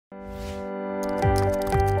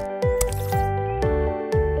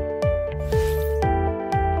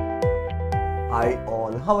Hi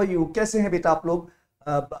all, how are you? कैसे हैं बेटा आप लोग?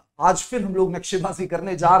 आज फिर हम लोग नक्शेबाजी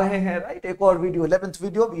करने जा रहे हैं, राइट? एक और video, 11th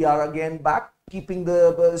video. We are again back, keeping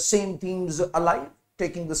the same themes alive,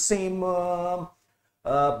 taking the same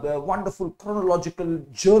wonderful chronological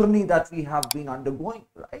journey that we have been undergoing,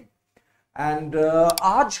 right? And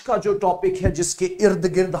आज का जो टॉपिक है जिसके इर्द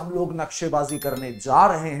गिर्द हम लोग नक्शेबाजी करने जा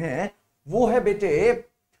रहे हैं वो है बेटे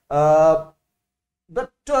the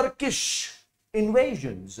Turkish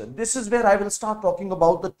invasions. This is where I will start talking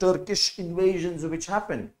about the Turkish invasions which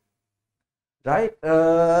happened, right,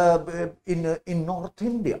 in North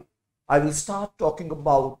India. I will start talking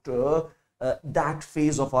about that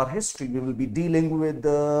phase of our history. We will be dealing with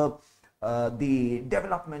the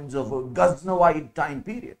developments of a Ghaznavid time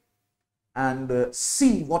period and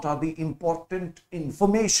see what are the important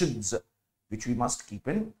informations which we must keep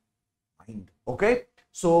in mind. Okay,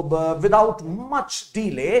 so without much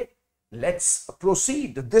delay, let's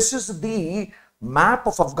proceed. This is the map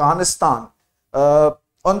of Afghanistan.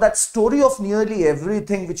 On that story of nearly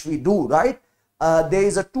everything which we do, right? There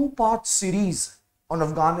is a two-part series on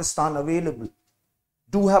Afghanistan available.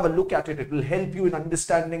 Do have a look at it. It will help you in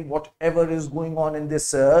understanding whatever is going on in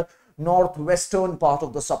this northwestern part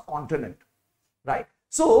of the subcontinent, right?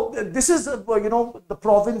 So this is, the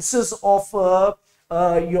provinces of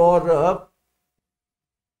your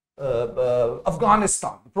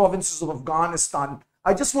Afghanistan, the provinces of Afghanistan.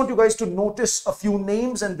 I just want you guys to notice a few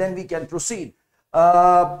names and then we can proceed.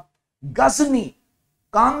 Ghazni,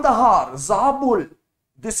 Kandahar, Zabul.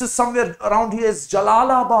 This is somewhere around here is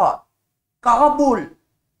Jalalabad. Kabul.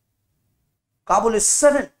 Kabul is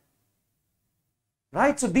 7.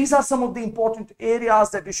 Right? So these are some of the important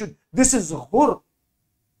areas that we should. This is Hur.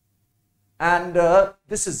 And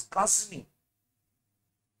this is Ghazni.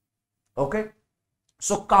 Okay?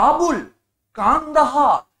 So Kabul,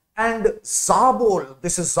 Kandahar and Zabul,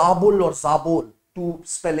 this is Zabul or Zabul, two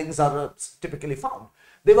spellings are typically found.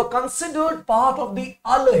 They were considered part of the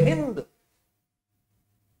Al-Hind.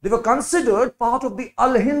 They were considered part of the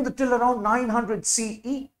Al-Hind till around 900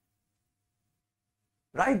 CE.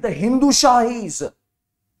 Right? The Hindu Shahis,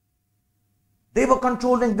 they were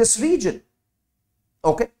controlling this region.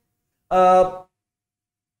 Okay?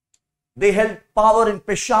 They held power in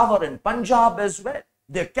Peshawar and Punjab as well.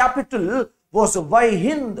 Their capital was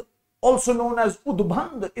Vaihind, also known as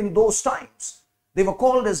Udband in those times. They were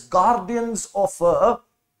called as guardians of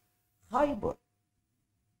Khyber.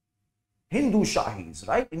 Hindu Shahis,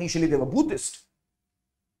 right? Initially they were Buddhist.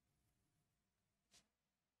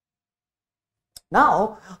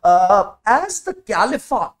 Now, as the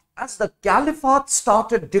Caliphate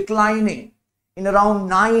started declining in around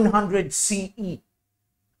 900 CE,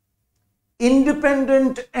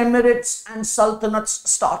 independent Emirates and Sultanates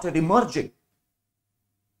started emerging.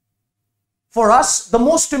 For us, the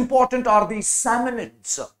most important are the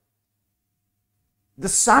Samanids. The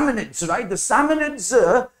Samanids, right? The Samanids,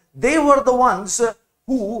 they were the ones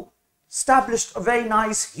who established a very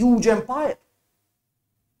nice, huge empire.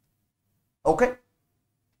 Okay?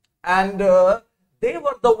 And they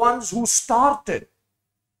were the ones who started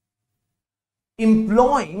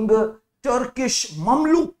employing Turkish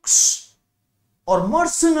mamluks or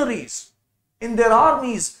mercenaries in their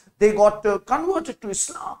armies. They got converted to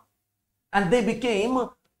Islam and they became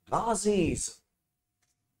Ghazis,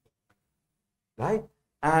 right?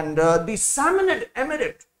 And the Samanid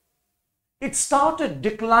Emirate, it started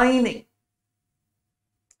declining.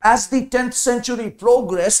 As the 10th century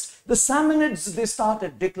progressed, the Samanids, they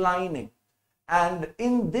started declining. And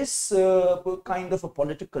in this kind of a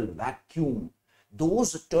political vacuum,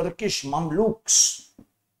 those Turkish mamluks,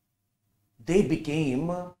 they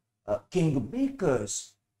became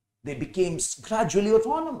kingmakers. They became gradually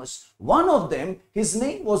autonomous. One of them, his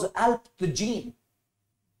name was Alp-tejin.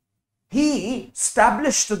 He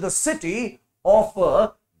established the city of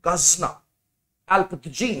Ghazna.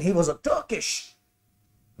 Alp-tejin, he was a Turkish,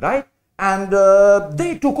 right? And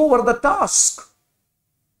they took over the task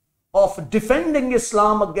of defending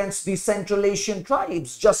Islam against the Central Asian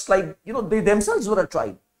tribes, just like, they themselves were a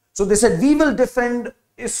tribe. So they said, we will defend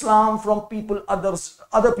Islam from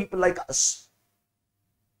other people like us,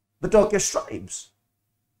 the Turkish tribes,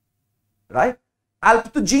 right?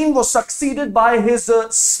 Alp-tejin was succeeded by his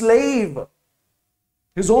slave,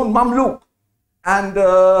 his own mamluk and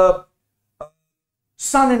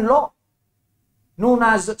son-in-law, known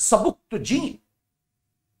as Sabuk-tejin,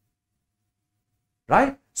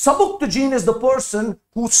 right? Sabuk-tejin is the person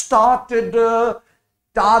who started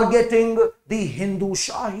targeting the Hindu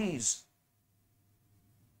Shahis.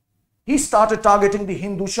 He started targeting the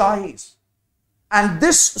Hindu Shahis. And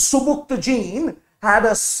this Subukht-tejin had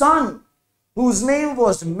a son whose name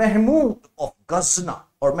was Mahmud of Ghazna,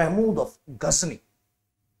 or Mahmud of Ghazni,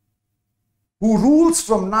 who rules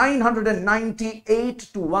from 998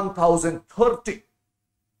 to 1030.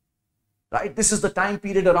 Right? This is the time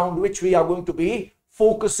period around which we are going to be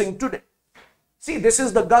focusing today. See, this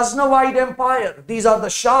is the Ghaznawide Empire. These are the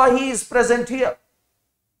Shahis present here,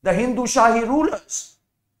 the Hindu Shahi rulers.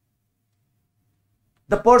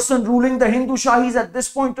 The person ruling the Hindu Shahis at this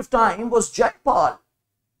point of time was Jaipal.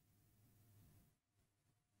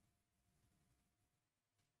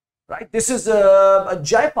 Right? This is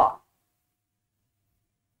Jaipal.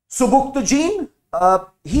 Subukht-tejin,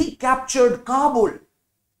 he captured Kabul,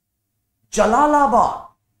 Jalalabad,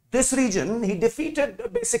 this region. He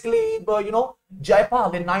defeated basically,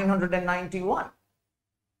 Jaipal in 991.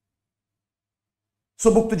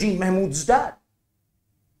 Subukht-tejin, Mahmud's dad.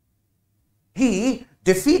 He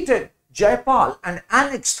defeated Jaipal and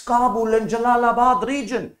annexed Kabul and Jalalabad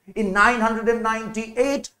region. In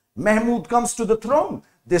 998, Mahmud comes to the throne.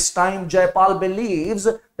 This time, Jaipal believes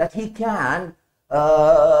that he can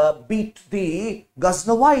beat the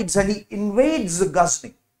Ghaznavides, and he invades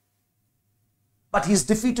Ghazni. But he's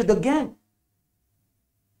defeated again.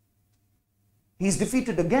 He's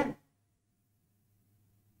defeated again.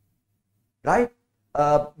 Right?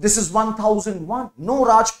 This is 1001. No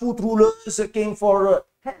Rajput rulers came for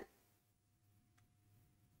help.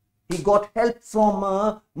 He got help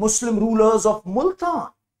from Muslim rulers of Multan.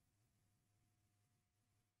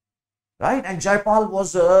 Right? And Jaipal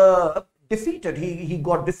was defeated. He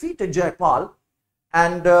got defeated, Jaipal.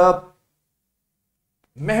 And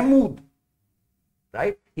Mahmud,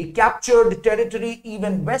 right? He captured territory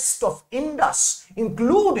even west of Indus,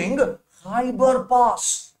 including Khyber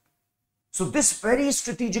Pass. So this very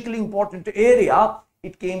strategically important area,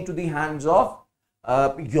 it came to the hands of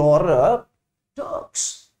your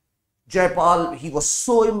Turks. Jaipal, he was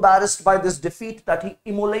so embarrassed by this defeat that he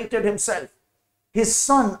immolated himself. His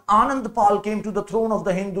son Anand came to the throne of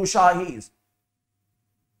the Hindu Shahis.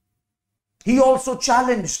 He also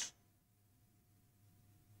challenged.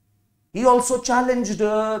 He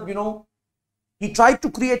tried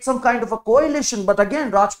to create some kind of a coalition, but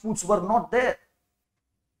again, Rajputs were not there.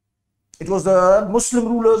 It was the Muslim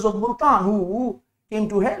rulers of Multan who came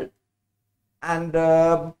to help. And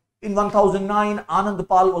in 1009, Anand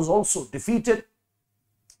was also defeated.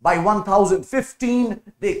 By 1015,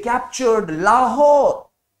 they captured Lahore,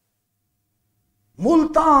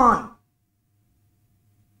 Multan.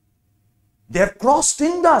 They crossed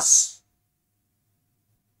Indus.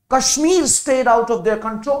 Kashmir stayed out of their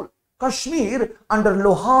control. Kashmir under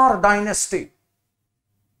Lohar dynasty.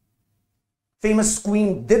 Famous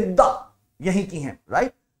Queen Didda, yahi ki hain,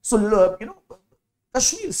 right? So,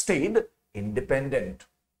 Kashmir stayed independent.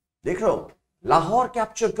 Dekh rahe ho, Lahore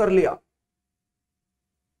capture kar liya.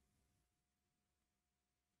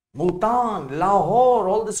 Multan, Lahore,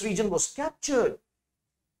 all this region was captured.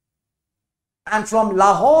 And from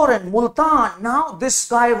Lahore and Multan, now this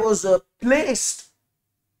guy was placed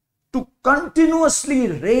to continuously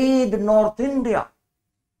raid North India.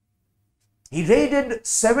 He raided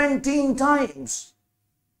 17 times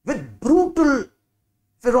with brutal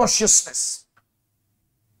ferociousness.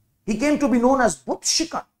 He came to be known as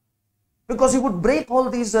Butshikan because he would break all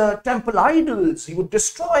these temple idols. He would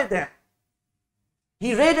destroy them.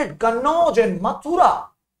 He raided Kannauj and Mathura,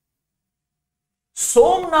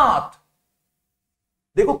 Somnath.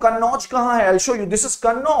 Dekho Kannauj kahan hai? I'll show you. This is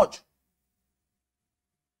Kannauj.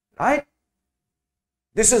 Right?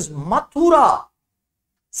 This is Mathura.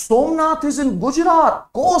 Somnath is in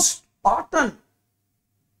Gujarat, coast, Patan.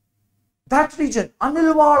 That region,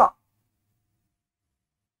 Anilwala.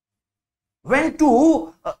 Went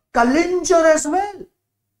to Kalinjar as well.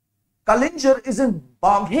 Kalinjar is in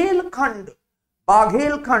Baghelkhand.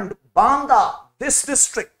 Baghelkhand, Banda, this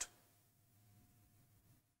district.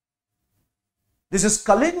 This is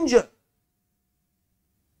Kalinjar.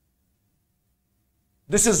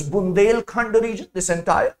 This is Bundelkhand region, this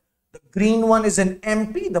entire. The green one is in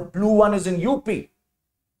MP, the blue one is in UP.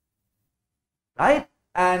 Right?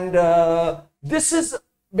 And this is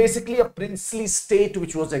basically a princely state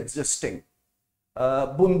which was existing.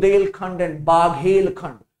 Bundelkhand and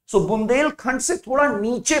Baghelkhand. So Bundelkhand se thoda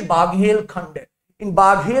niche Baghelkhand hai. In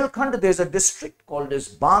Baghelkhand, there's a district called as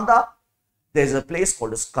Banda. There's a place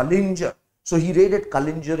called as Kalinjar. So he raided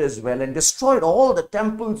Kalinjar as well and destroyed all the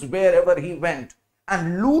temples wherever he went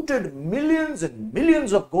and looted millions and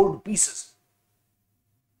millions of gold pieces.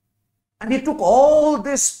 And he took all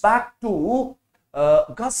this back to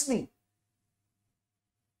Ghazni.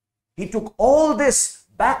 He took all this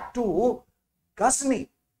back to Ghazni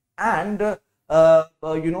and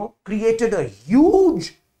created a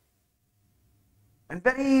huge and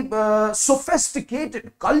very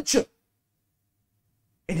sophisticated culture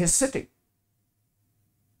in his city.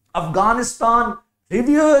 Afghanistan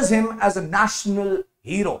reveres him as a national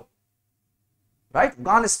hero. Right?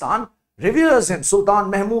 Afghanistan reveres him, Sultan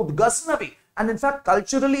Mahmud Ghaznavi. And in fact,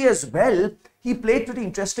 culturally as well, he played pretty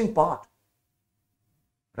interesting part.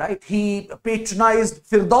 Right? He patronized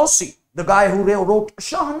Firdausi, the guy who wrote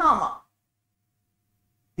Shahnama.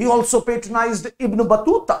 He also patronized Ibn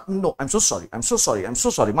Battuta. No, I'm so sorry.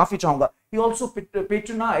 Maafi chahunga. He also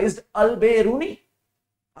patronized Al-Biruni.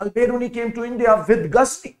 Al-Biruni came to India with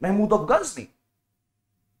Ghazni, Mahmud of Ghazni.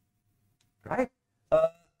 Right?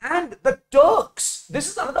 And the Turks, this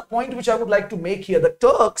is another point which I would like to make here. The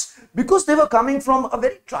Turks, because they were coming from a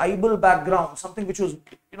very tribal background, something which was,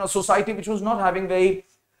 society which was not having very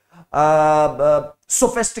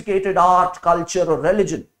sophisticated art, culture or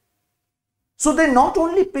religion. So they not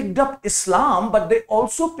only picked up Islam, but they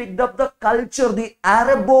also picked up the culture, the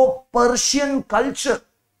Arabo-Persian culture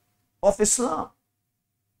of Islam.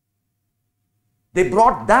 They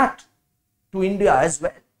brought that to India as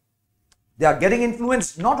well. They are getting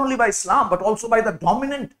influenced not only by Islam, but also by the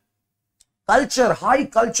dominant culture, high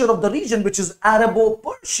culture of the region, which is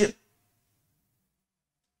Arabo-Persian.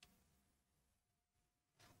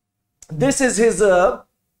 This is his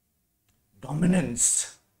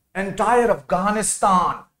dominance. Entire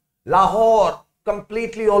Afghanistan, Lahore,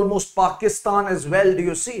 completely almost Pakistan as well. Do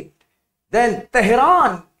you see? Then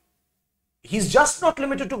Tehran, he's just not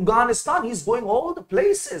limited to Afghanistan. He's going all the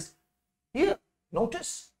places. Here,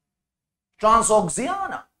 notice.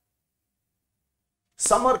 Transoxiana.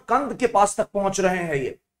 Samarkand के पास तक पहुंच रहे हैं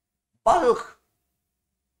ये. Balkh.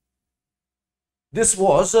 This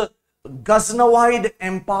was a Ghaznavid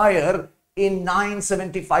empire in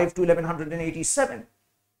 975 to 1187.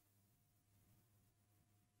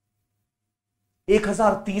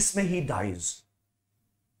 1030 में he dies.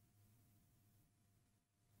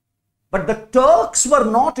 But the Turks were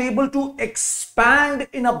not able to expand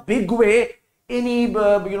in a big way any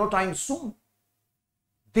time soon.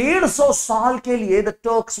 150 साल के लिए the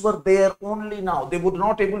Turks were there only now. They were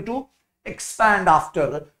not able to expand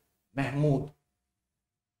after Mahmud.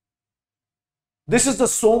 This is the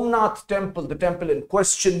Somnath temple, the temple in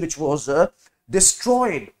question, which was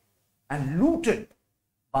destroyed and looted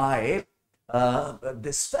by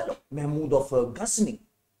this fellow, Mahmud of Ghazni.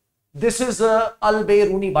 This is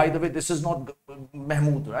Al-Biruni, by the way. This is not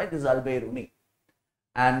Mahmud, right? This is Al-Biruni.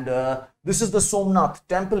 And this is the Somnath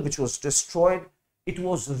temple, which was destroyed. It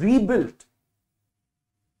was rebuilt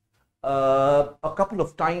a couple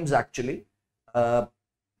of times, actually.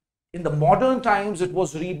 In the modern times, it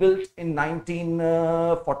was rebuilt in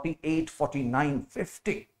 1948, 49,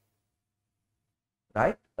 50.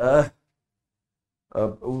 Right?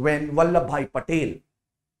 When Vallabhbhai Patel,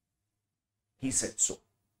 he said so.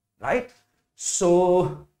 Right?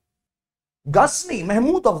 So, Ghazni,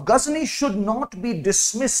 Mahmud of Ghazni should not be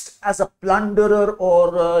dismissed as a plunderer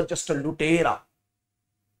or just a lutera.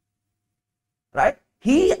 Right?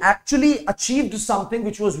 He actually achieved something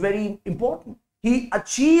which was very important. He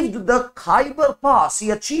achieved the Khyber Pass, he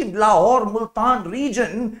achieved Lahore, Multan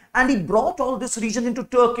region, and he brought all this region into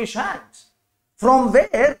Turkish hands, from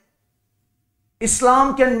where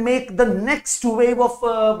Islam can make the next wave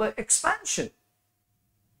of expansion.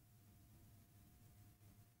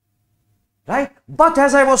 Right? But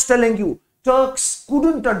as I was telling you, Turks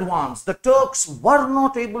couldn't advance. The Turks were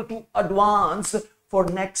not able to advance for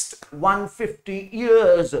next 150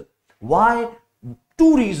 years. Why?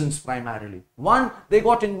 Two reasons primarily. One, they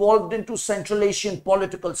got involved into Central Asian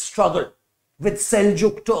political struggle with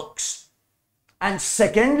Seljuk Turks. And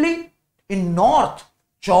secondly, in north,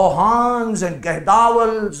 Chauhans and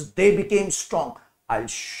Gahadavals, they became strong. I'll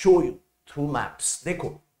show you through maps.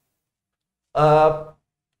 Dekho.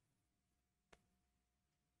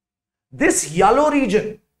 This yellow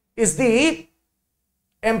region is the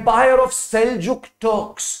empire of Seljuk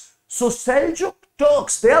Turks. So Seljuk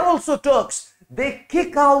Turks, they are also Turks. They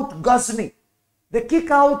kick out Ghazni. They kick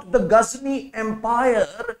out the Ghazni empire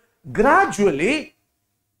gradually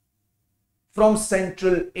from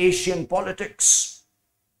Central Asian politics.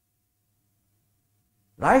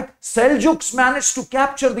 Right? Seljuks managed to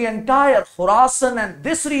capture the entire Khorasan and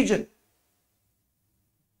this region.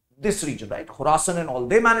 This region, right? Khorasan and all.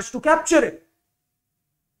 They managed to capture it.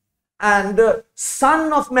 And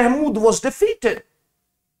son of Mahmud was defeated.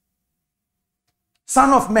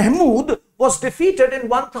 Son of Mahmud was defeated in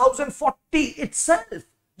 1040 itself,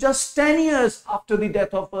 just 10 years after the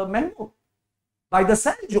death of Mahmud by the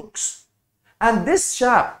Seljuks. And this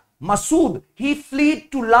chap, Masood, he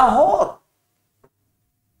fled to Lahore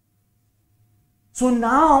So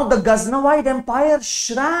now the Ghaznawide empire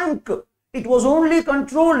shrank. It was only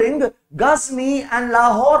controlling Ghazni and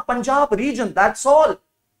Lahore, Punjab region. That's all.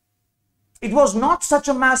 It was not such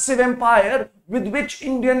a massive empire with which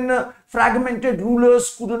Indian fragmented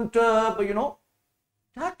rulers couldn't, tackle.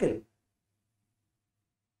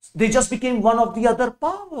 They just became one of the other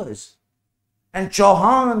powers. And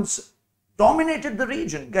Chauhans dominated the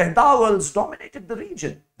region. Gahdawals dominated the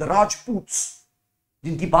region. The Rajputs,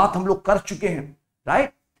 जिनकी बात हम लोग कर चुके हैं,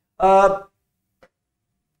 right?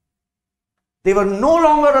 They were no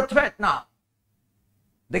longer a threat now.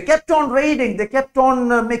 They kept on raiding. They kept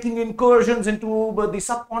on making incursions into the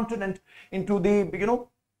subcontinent, into the,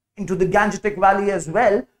 into the Gangetic Valley as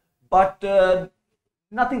well. But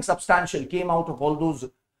nothing substantial came out of all those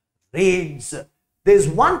raids. There's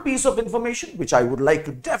one piece of information which I would like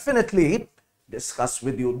to definitely discuss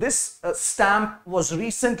with you. This stamp was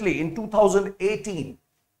recently in 2018.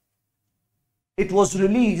 It was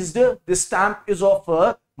released. This stamp is of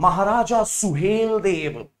Maharaja Suhel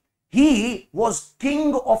Dev. He was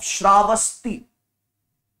king of Sravasti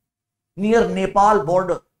near Nepal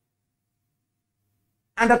border.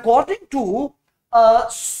 And according to a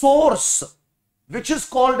source which is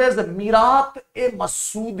called as the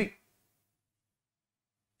Mirat-e-Masudi,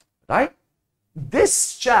 right?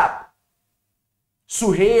 This chap,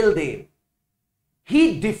 Suhel Dev,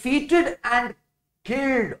 he defeated and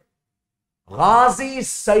killed Ghazi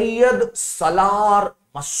Sayyid Salar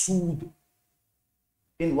Masood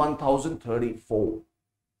in 1034.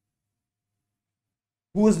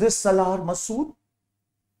 Who is this Salar Masood?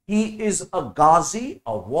 He is a Ghazi,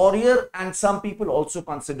 a warrior, and some people also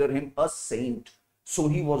consider him a saint. So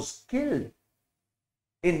he was killed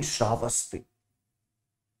in Sravasti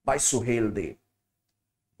by Suhel Dev.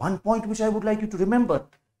 One point which I would like you to remember.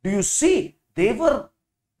 Do you see? They were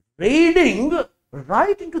raiding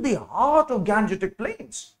right into the heart of Gangetic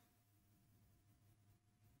Plains.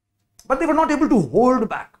 But they were not able to hold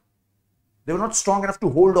back. They were not strong enough to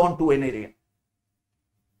hold on to an area.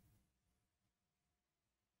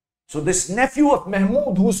 So this nephew of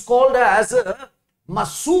Mahmud, who's called as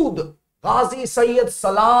Masood, Ghazi Sayyid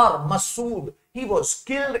Salar Masood, he was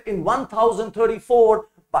killed in 1034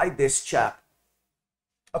 by this chap,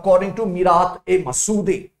 according to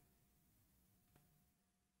Mirat-e-Masudi.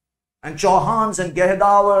 And Chauhans and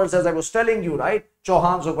Gahadawals, as I was telling you, right?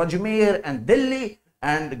 Chauhans of Ajmer and Delhi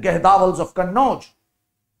and Gahadawals of Kannauj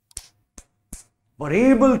were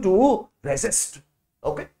able to resist.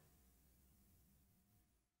 Okay.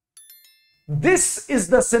 This is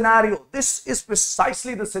the scenario. This is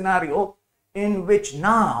precisely the scenario in which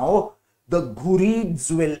now the Ghurids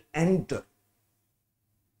will enter.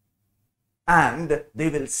 And they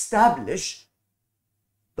will establish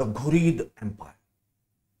the Ghurid Empire.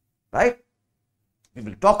 Right? We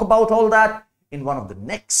will talk about all that in one of the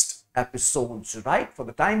next episodes, right? For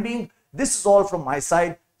the time being, this is all from my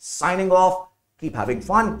side. Signing off. Keep having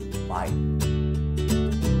fun. Bye.